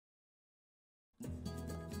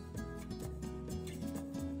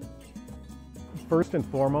First and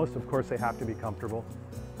foremost, of course, they have to be comfortable.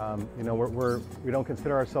 You know, we don't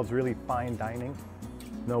consider ourselves really fine dining.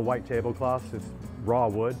 No white tablecloths, it's raw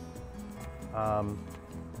wood. But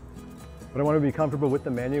I want to be comfortable with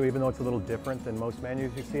the menu, even though it's a little different than most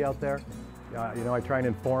menus you see out there. You know, I try and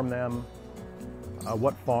inform them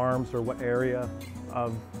what farms or what area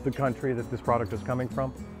of the country that this product is coming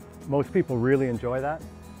from. Most people really enjoy that.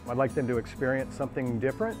 I'd like them to experience something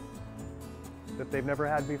different that they've never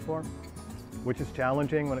had before, which is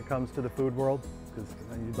challenging when it comes to the food world, because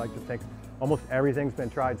you'd like to think almost everything's been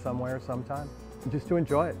tried somewhere, sometime. Just to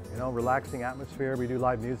enjoy it, you know, relaxing atmosphere. We do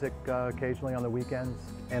live music occasionally on the weekends,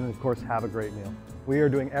 and of course have a great meal. We are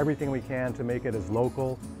doing everything we can to make it as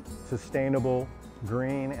local, sustainable,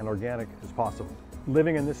 green, and organic as possible.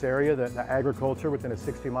 Living in this area, the agriculture within a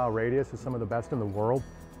 60-mile radius is some of the best in the world.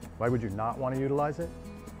 Why would you not want to utilize it?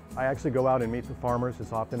 I actually go out and meet the farmers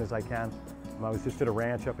as often as I can. I was just at a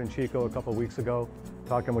ranch up in Chico a couple weeks ago,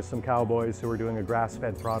 talking with some cowboys who are doing a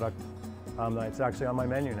grass-fed product. It's actually on my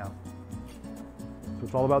menu now. So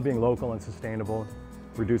it's all about being local and sustainable,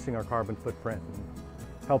 reducing our carbon footprint, and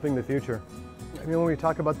helping the future. I mean, when we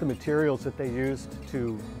talk about the materials that they used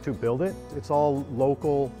to build it, it's all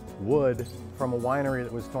local wood from a winery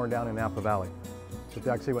that was torn down in Napa Valley. So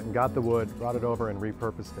they actually went and got the wood, brought it over, and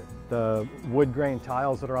repurposed it. The wood grain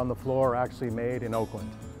tiles that are on the floor are actually made in Oakland.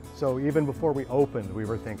 So even before we opened, we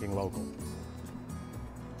were thinking local.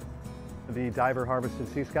 The diver harvested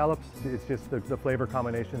sea scallops, it's just the flavor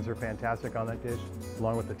combinations are fantastic on that dish,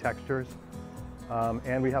 along with the textures.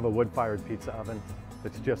 And we have a wood-fired pizza oven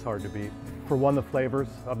that's just hard to beat. For one, the flavors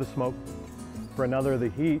of the smoke. For another, the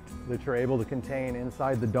heat that you're able to contain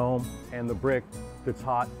inside the dome, and the brick that's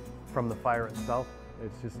hot from the fire itself.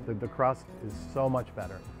 It's just, the crust is so much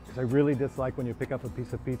better. Because I really dislike when you pick up a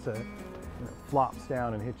piece of pizza, it flops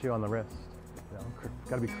down and hits you on the wrist. You know, it's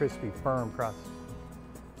got to be crispy, firm crust.